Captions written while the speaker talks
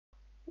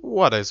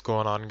What is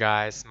going on,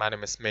 guys? My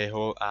name is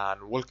Mehul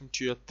and welcome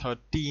to your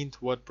 13th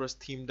WordPress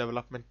theme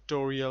development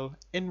tutorial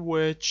in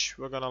which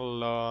we're gonna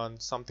learn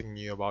something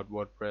new about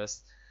WordPress,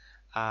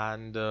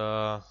 and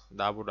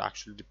that would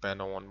actually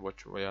depend on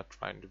what we are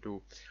trying to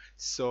do.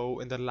 So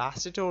in the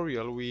last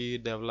tutorial we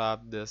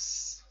developed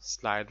this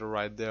slider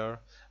right there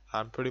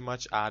and pretty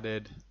much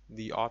added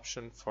the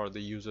option for the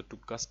user to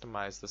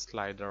customize the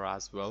slider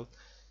as well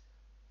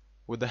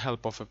with the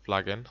help of a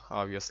plugin,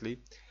 obviously.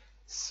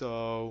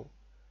 So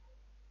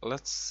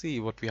let's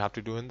see what we have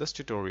to do in this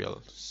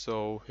tutorial.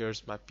 So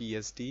here's my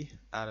PSD,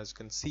 and as you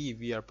can see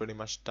we are pretty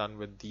much done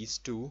with these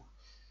two.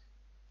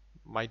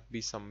 Might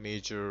be some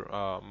major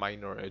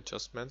minor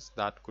adjustments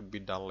that could be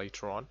done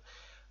later on,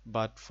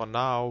 but for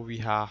now we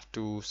have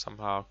to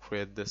somehow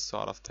create this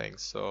sort of thing.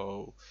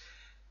 So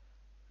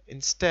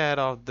instead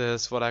of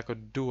this, what I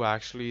could do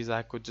actually is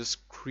I could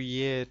just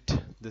create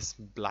this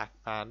black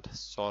band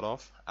sort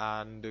of,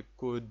 and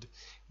could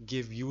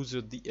give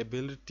user the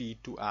ability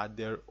to add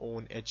their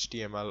own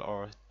HTML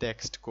or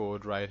text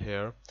code right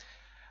here.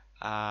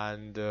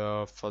 And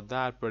for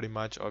that, pretty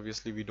much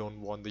obviously we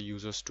don't want the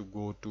users to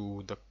go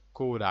to the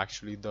code,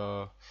 actually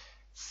the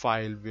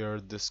file where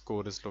this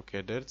code is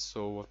located.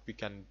 So what we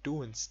can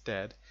do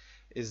instead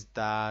is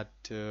that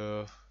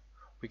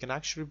we can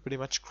actually pretty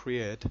much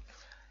create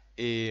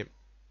a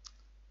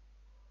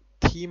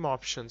theme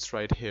options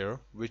right here,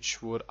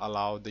 which would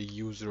allow the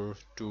user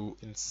to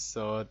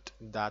insert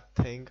that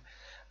thing,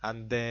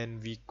 and then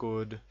we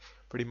could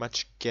pretty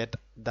much get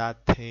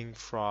that thing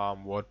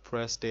from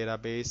WordPress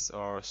database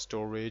or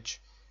storage,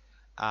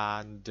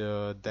 and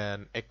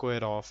then echo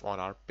it off on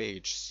our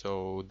page.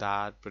 So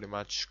that pretty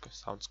much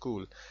sounds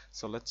cool.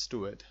 So let's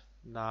do it.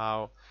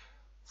 Now,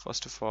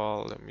 first of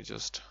all, let me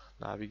just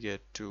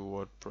navigate to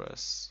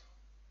WordPress.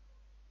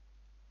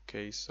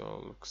 Okay,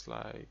 so looks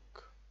like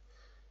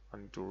I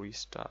need to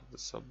restart the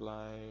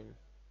Sublime.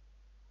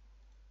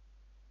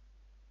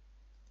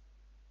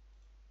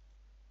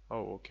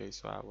 Oh, okay,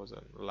 so I was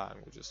in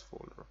languages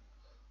folder.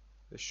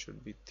 This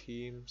should be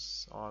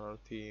themes, honor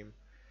theme,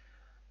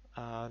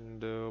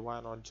 and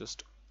why not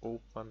just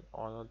open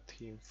honor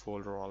theme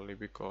folder only,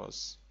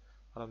 because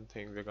I don't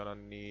think we're gonna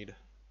need.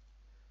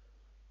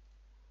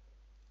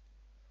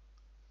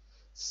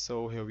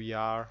 So here we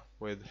are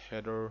with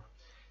header,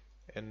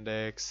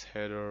 index,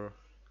 header,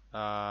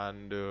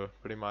 and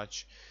pretty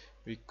much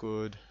we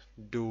could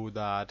do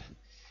that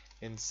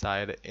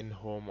inside in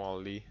home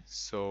only.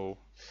 So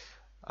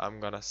I'm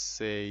gonna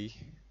say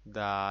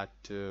that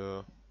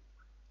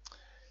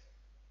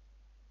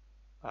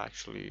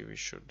actually we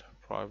should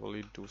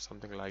probably do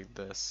something like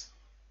this: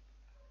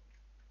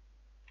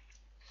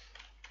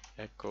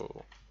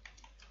 echo,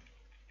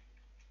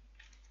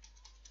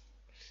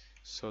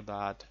 so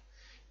that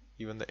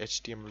even the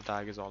HTML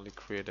tag is only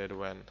created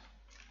when,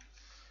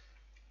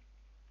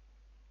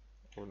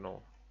 oh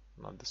no,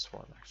 not this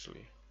one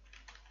actually.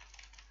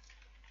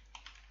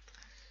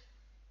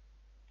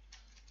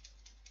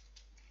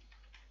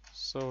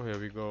 So here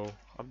we go,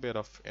 a bit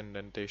of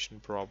indentation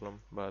problem,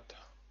 but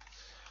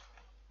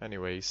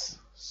anyways,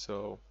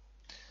 so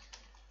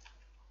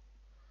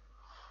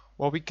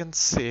what we can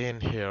say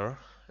in here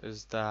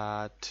is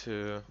that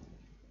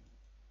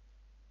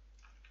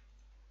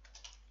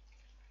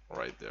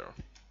right there,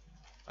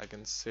 I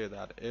can say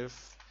that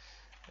if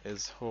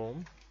is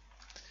home,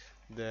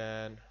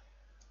 then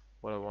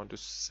what I want to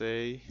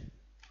say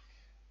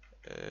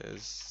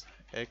is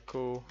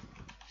echo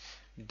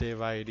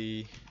div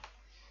ID,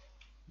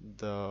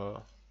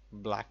 the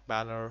black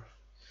banner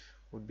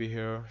would be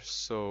here.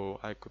 So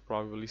I could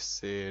probably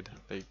say it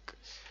like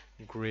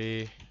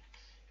gray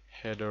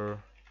header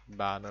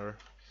banner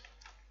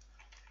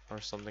or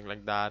something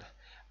like that,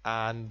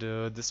 and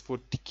this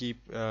would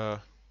keep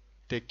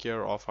take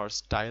care of our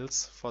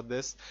styles for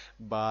this.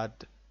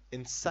 But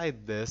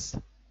inside this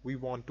we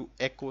want to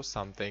echo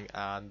something,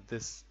 and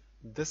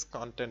this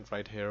content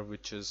right here,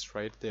 which is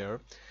right there,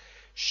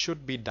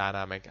 should be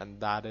dynamic, and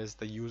that is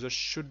the user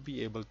should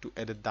be able to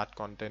edit that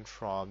content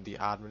from the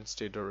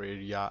administrator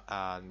area,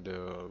 and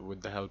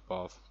with the help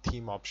of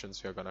theme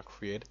options we are gonna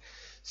create.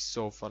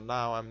 So for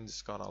now I'm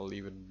just gonna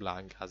leave it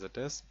blank as it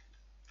is,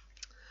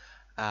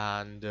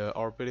 and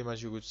or pretty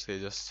much you could say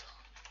just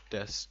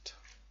test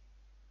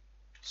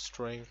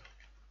string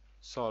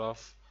sort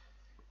of,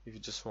 if you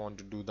just want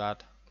to do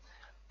that.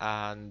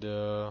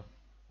 And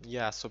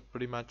yeah, so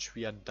pretty much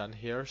we are done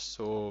here.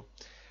 So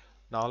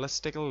now let's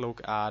take a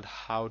look at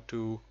how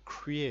to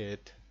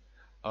create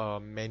a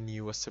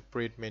menu, a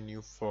separate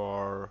menu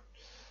for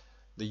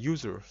the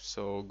user.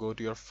 So go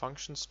to your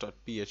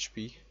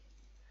functions.php,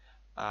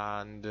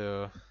 and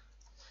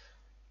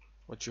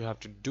what you have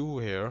to do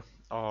here,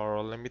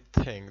 or let me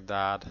think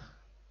that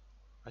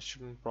I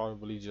shouldn't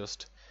probably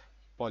just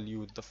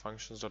pollute the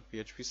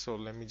functions.php, so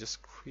let me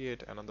just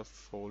create another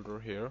folder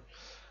here,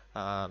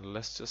 and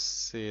let's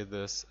just say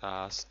this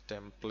as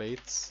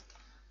templates,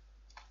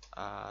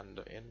 and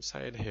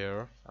inside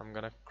here I'm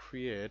gonna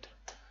create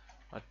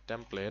a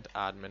template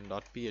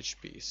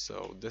admin.php.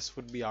 So this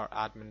would be our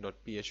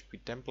admin.php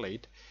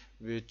template,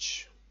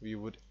 which we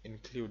would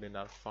include in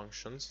our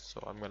functions.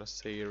 So I'm gonna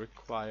say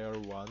require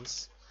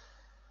once,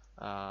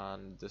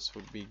 and this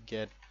would be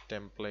get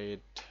template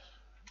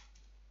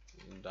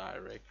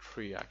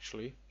directory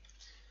actually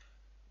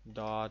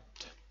dot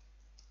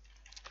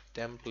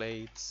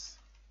templates,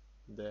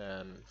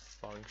 then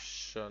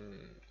function.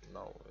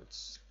 No,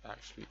 it's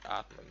actually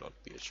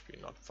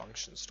admin.php, not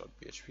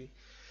functions.php.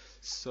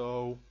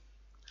 So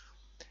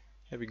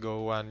here we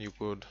go, and you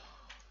could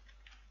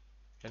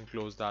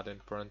enclose that in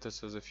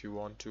parentheses if you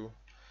want to,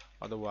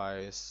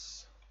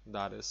 otherwise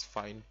that is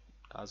fine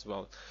as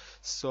well.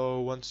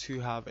 So once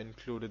you have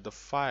included the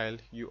file,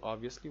 you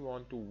obviously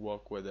want to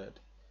work with it.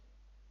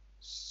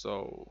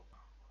 So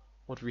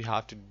what we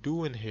have to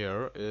do in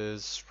here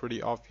is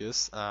pretty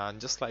obvious, and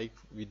just like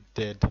we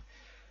did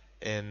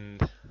in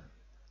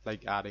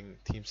like adding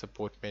theme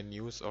support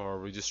menus or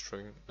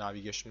registering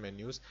navigation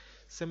menus,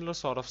 similar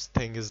sort of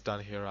thing is done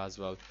here as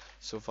well.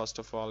 So first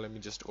of all, let me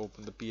just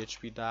open the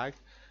PHP tag,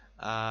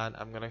 and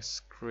I'm gonna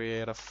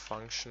create a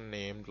function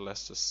named,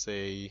 let's just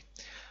say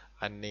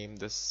I name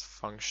this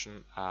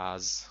function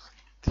as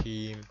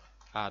theme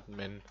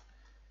admin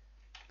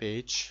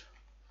page,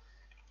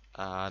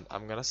 and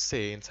I'm gonna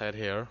say inside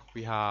here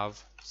we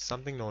have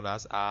something known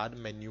as add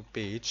menu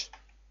page,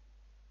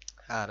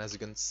 and as you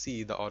can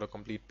see, the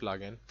autocomplete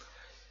plugin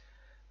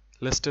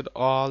listed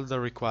all the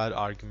required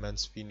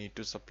arguments we need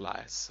to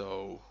supply.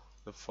 So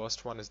the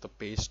first one is the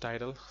page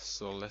title,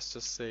 so let's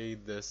just say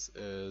this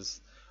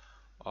is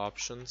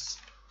options.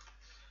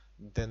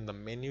 Then the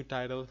menu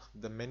title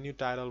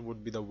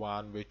would be the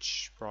one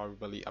which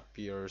probably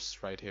appears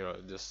right here,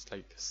 just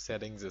like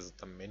settings is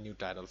the menu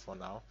title for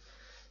now.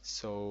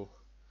 So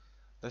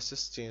let's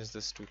just change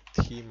this to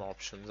theme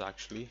options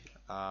actually,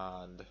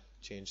 and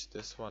change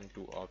this one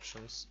to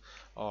options,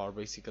 or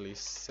basically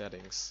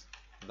settings.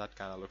 That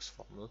kind of looks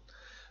formal.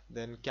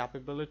 Then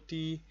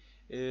capability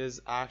is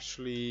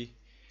actually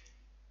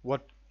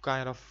what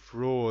kind of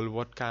role,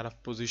 what kind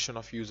of position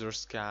of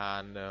users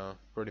can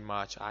pretty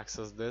much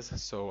access this.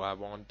 So I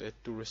want it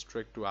to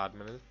restrict to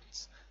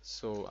admins,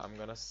 so I'm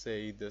gonna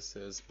say this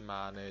is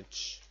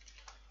manage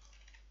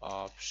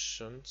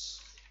options.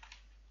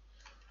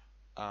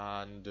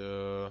 And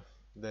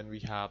then we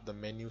have the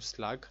menu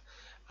slug,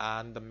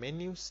 and the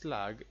menu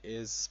slug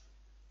is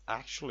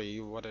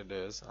actually what it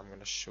is. I'm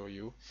gonna show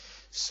you.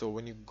 So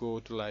when you go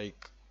to,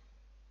 like,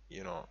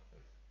 you know,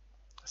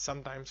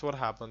 sometimes what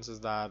happens is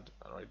that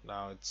right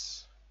now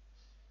it's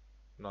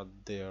not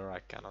there, I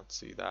cannot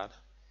see that.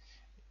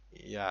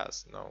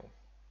 Yes, no,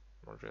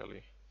 not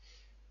really.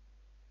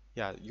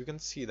 Yeah, you can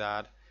see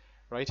that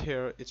right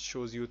here. It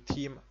shows you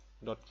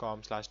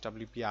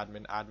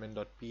theme.com/wp-admin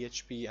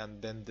admin.php,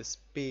 and then this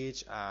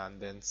page, and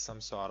then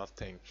some sort of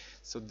thing.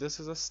 So this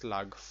is a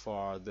slug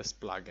for this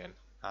plugin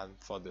and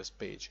for this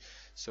page.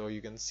 So you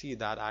can see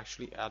that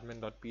actually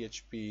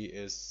admin.php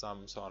is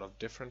some sort of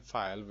different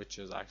file which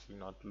is actually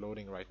not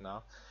loading right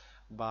now,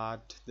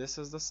 but this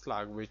is the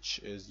slug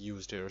which is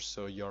used here.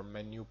 So your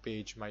menu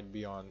page might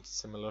be on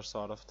similar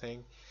sort of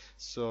thing.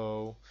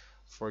 So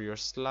for your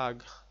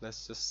slug,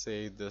 let's just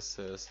say this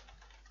is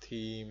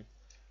theme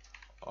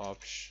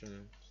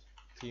option,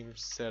 theme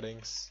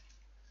settings,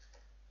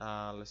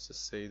 let's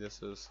just say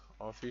this is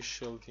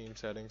official theme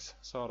settings,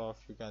 sort of.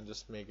 You can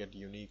just make it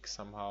unique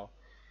somehow.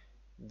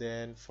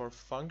 Then for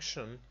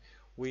function,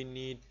 we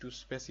need to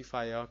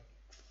specify a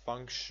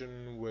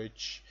function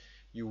which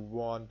you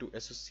want to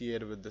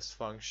associate with this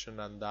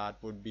function, and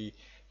that would be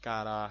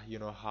kinda,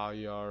 how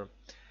your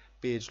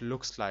page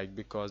looks like,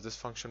 because this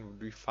function would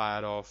be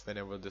fired off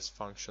whenever this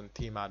function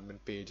theme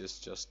admin page is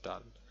just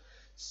done.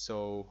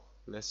 So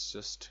let's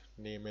just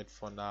name it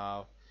for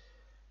now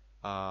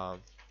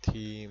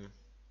theme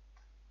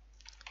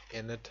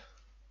init,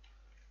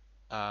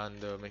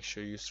 and make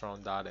sure you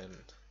surround that in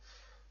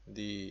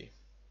the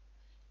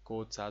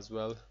quotes as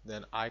well.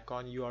 Then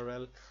icon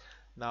URL.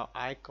 Now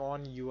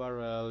icon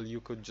URL,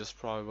 you could just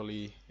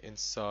probably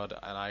insert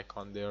an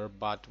icon there,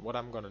 but what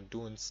I'm gonna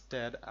do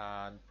instead,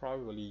 and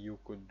probably you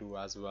could do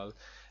as well,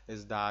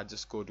 is that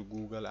just go to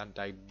Google and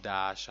type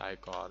dash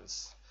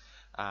icons,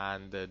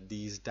 and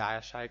these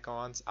dash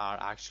icons are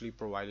actually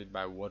provided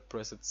by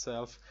WordPress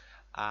itself,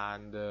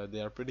 and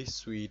they are pretty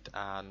sweet,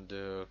 and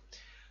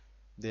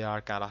they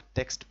are kind of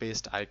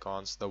text-based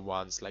icons, the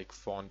ones like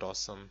Font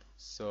Awesome.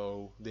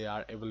 So they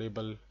are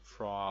available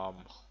from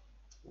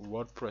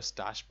WordPress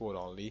dashboard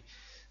only,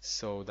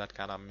 so that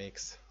kind of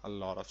makes a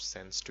lot of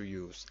sense to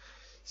use.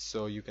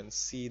 So you can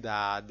see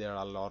that there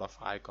are a lot of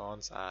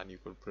icons, and you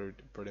could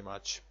pretty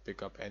much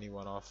pick up any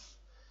one of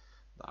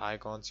the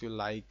icons you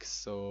like.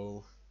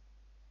 So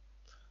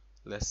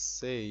let's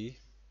say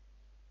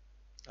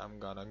I'm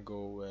gonna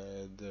go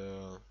with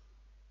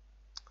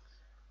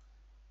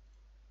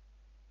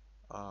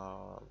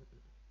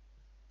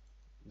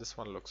this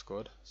one looks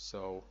good.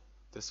 So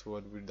this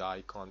would be the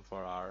icon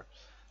for our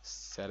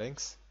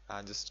settings,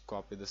 and just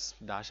copy this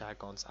dash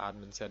icons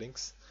admin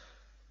settings,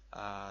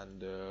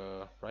 and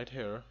right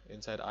here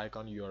inside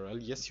icon URL,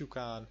 yes, you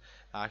can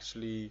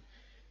actually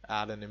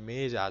add an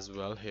image as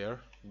well here,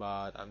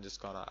 but I'm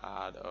just gonna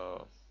add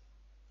a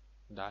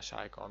dash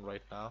icon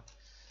right now.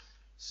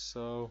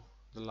 So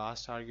the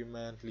last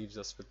argument leaves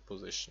us with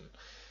position.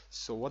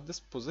 So what this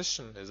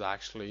position is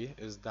actually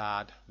is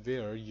that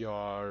where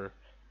your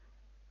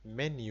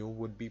menu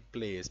would be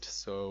placed.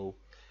 So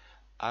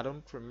I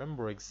don't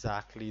remember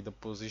exactly the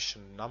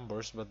position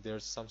numbers, but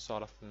there's some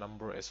sort of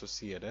number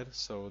associated.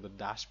 So the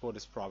dashboard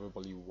is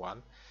probably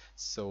 1.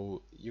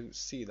 So you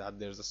see that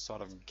there's a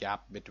sort of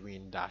gap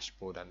between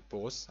dashboard and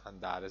post, and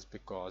that is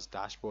because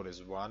dashboard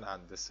is 1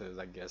 and this is,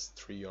 I guess,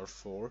 3 or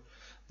 4,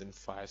 then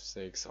 5,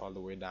 6, all the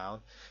way down.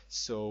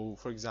 So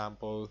for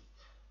example,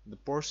 the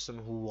person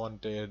who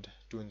wanted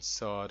to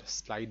insert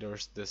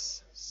sliders,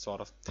 this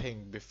sort of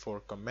thing, before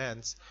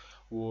comments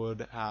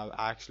would have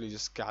actually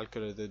just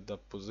calculated the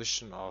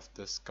position of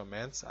this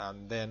comments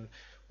and then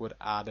would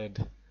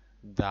added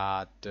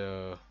that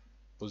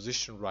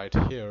position right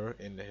here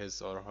in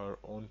his or her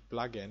own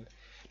plugin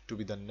to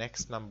be the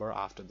next number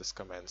after this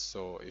comment.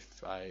 So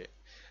if I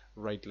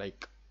write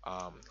like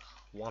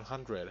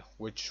 100,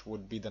 which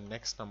would be the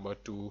next number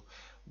to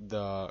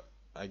the,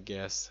 I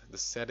guess the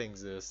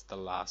settings is the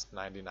last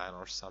 99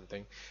 or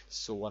something,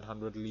 so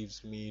 100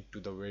 leaves me to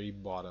the very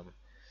bottom.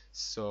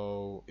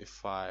 So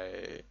if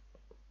I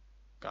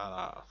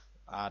gonna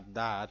add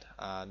that,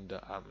 and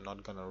I'm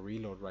not gonna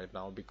reload right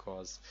now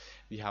because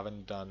we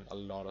haven't done a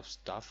lot of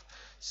stuff,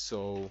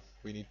 so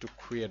we need to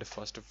create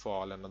first of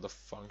all another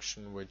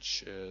function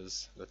which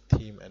is the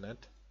theme in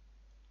it,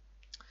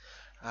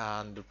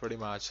 and pretty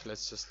much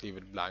let's just leave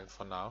it blank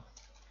for now,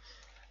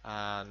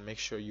 and make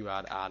sure you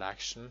add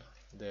action.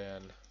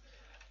 Then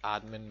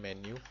admin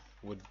menu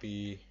would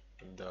be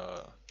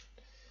the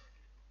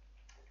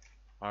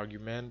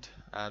argument,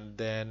 and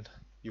then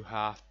you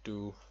have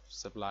to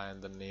supply in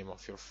the name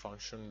of your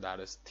function, that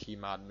is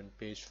theme admin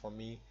page for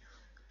me.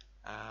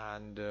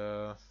 And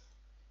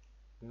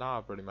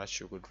now pretty much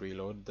you could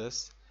reload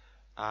this,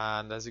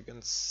 and as you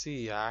can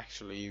see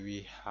actually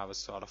we have a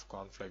sort of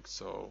conflict,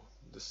 so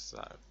this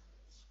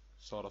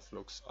sort of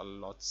looks a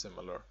lot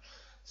similar.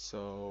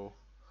 So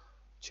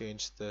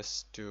change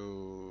this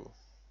to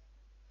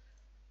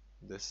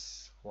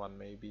this one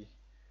maybe,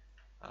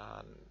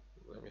 and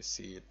let me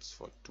see, it's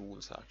for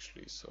tools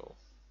actually. So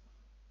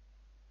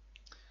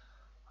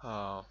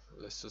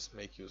let's just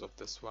make use of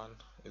this one.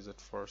 Is it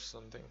for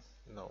something?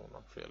 No,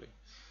 not really.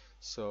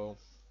 So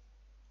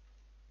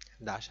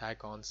dash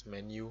icons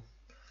menu,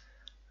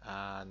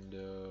 and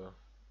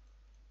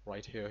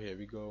right here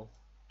we go,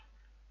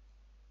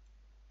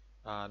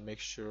 and make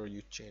sure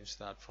you change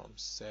that from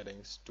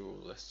settings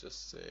to, let's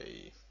just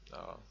say,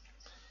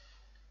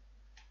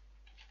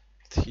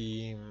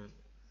 theme,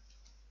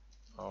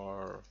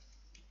 or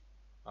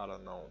I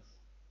don't know,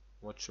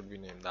 what should we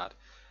name that,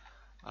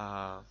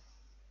 uh,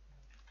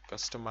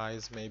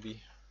 customize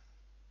maybe,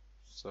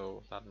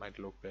 so that might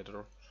look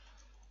better.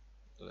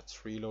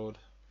 Let's reload,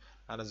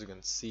 and as you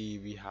can see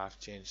we have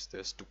changed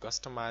this to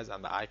customize,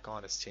 and the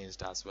icon is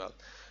changed as well.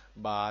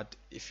 But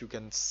if you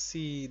can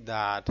see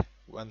that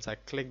once I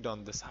clicked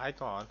on this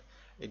icon,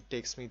 it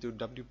takes me to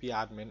wp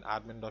admin,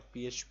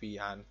 admin.php,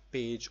 and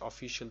page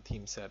official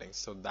theme settings.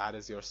 So that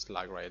is your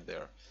slug right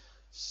there.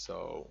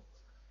 So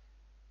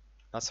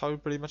that's how you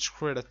pretty much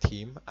create a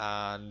theme,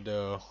 and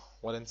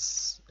what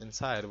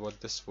inside what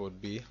this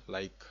would be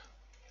like,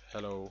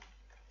 hello,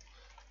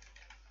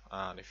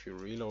 and if you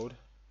reload,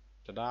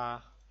 ta-da,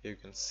 you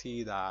can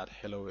see that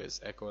hello is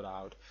echoed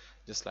out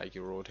just like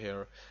you wrote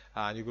here.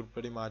 And you could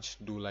pretty much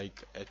do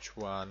like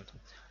h1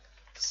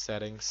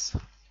 settings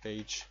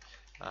page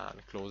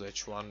and close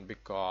h1,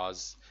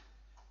 because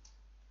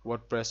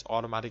WordPress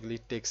automatically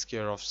takes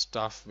care of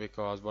stuff,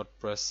 because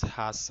WordPress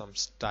has some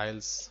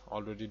styles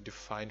already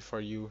defined for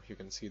you. You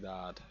can see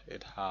that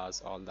it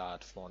has all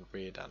that font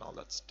weight and all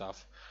that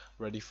stuff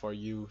ready for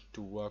you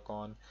to work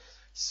on.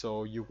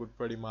 So you could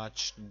pretty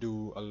much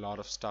do a lot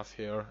of stuff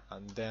here,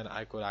 and then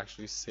I could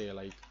actually say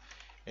like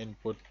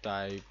input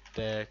type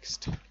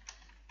text,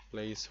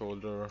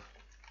 placeholder,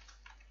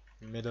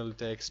 middle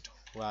text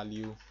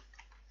value,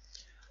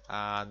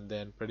 and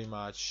then pretty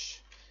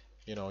much,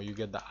 you know, you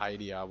get the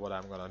idea what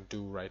I'm gonna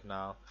do right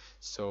now.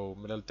 So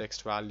middle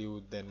text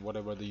value, then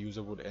whatever the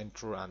user would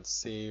enter and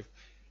save,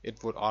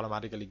 it would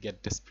automatically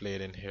get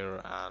displayed in here.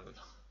 And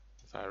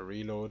if I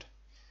reload,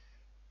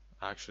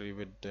 actually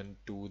we didn't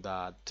do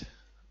that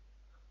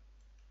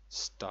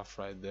stuff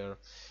right there.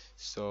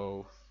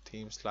 So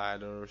theme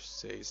slider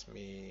says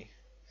me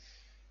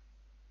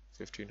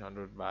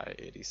 1500 by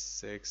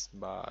 86,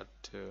 but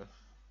the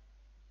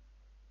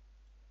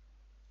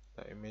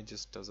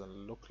images doesn't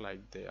look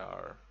like they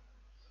are.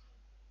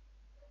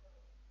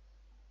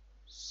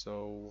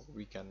 So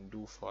we can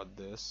do for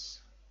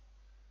this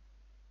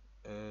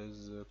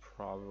is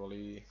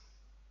probably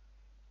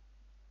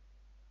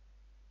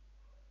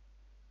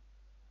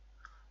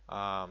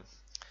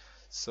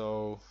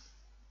so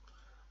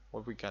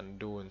what we can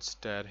do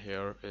instead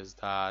here is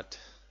that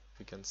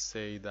we can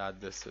say that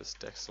this is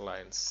text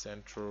align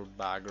center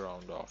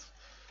background of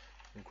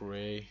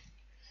gray,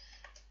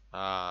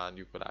 and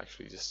you could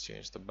actually just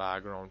change the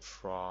background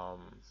from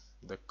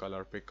the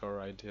color picker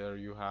right here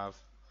you have.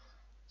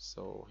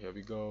 So here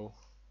we go,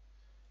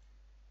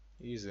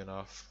 easy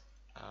enough,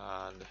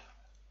 and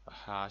a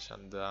hash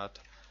and that,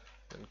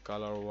 then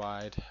color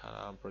white, and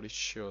I'm pretty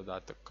sure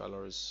that the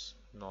color is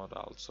not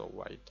also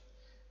white,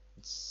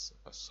 it's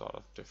a sort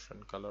of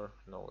different color.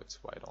 No,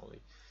 it's white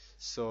only.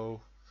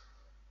 So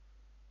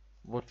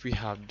what we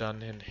have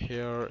done in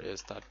here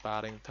is that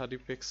padding 30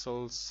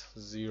 pixels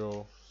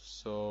 0,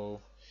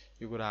 so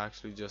you could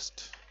actually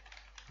just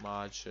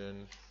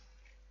margin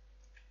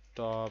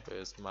top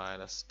is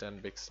minus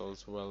 10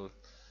 pixels. Well,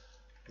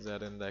 z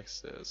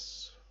index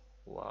is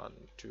 1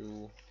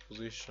 2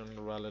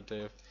 position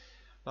relative.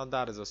 Now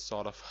that is a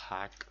sort of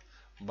hack,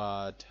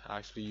 but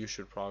actually you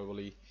should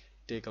probably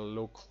take a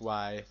look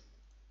why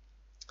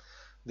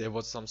there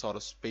was some sort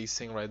of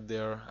spacing right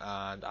there,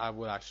 and I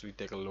will actually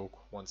take a look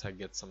once I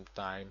get some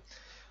time.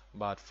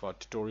 But for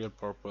tutorial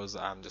purpose,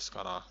 I'm just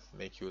gonna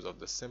make use of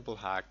this simple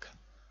hack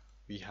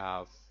we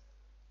have.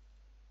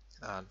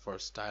 And for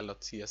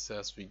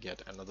style.css, we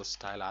get another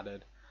style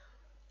added,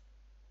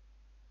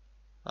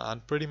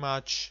 and pretty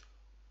much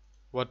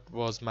what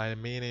was my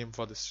main aim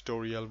for this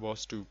tutorial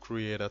was to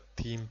create a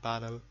theme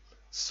panel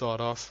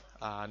sort of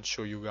and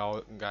show you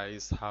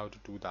guys how to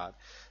do that.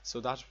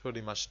 So that's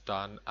pretty much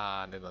done,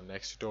 and in the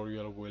next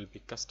tutorial we'll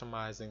be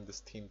customizing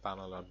this theme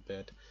panel a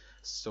bit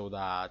so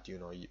that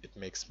it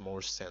makes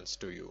more sense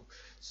to you.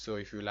 So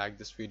if you like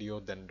this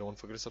video, then don't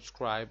forget to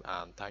subscribe,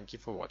 and thank you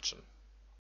for watching.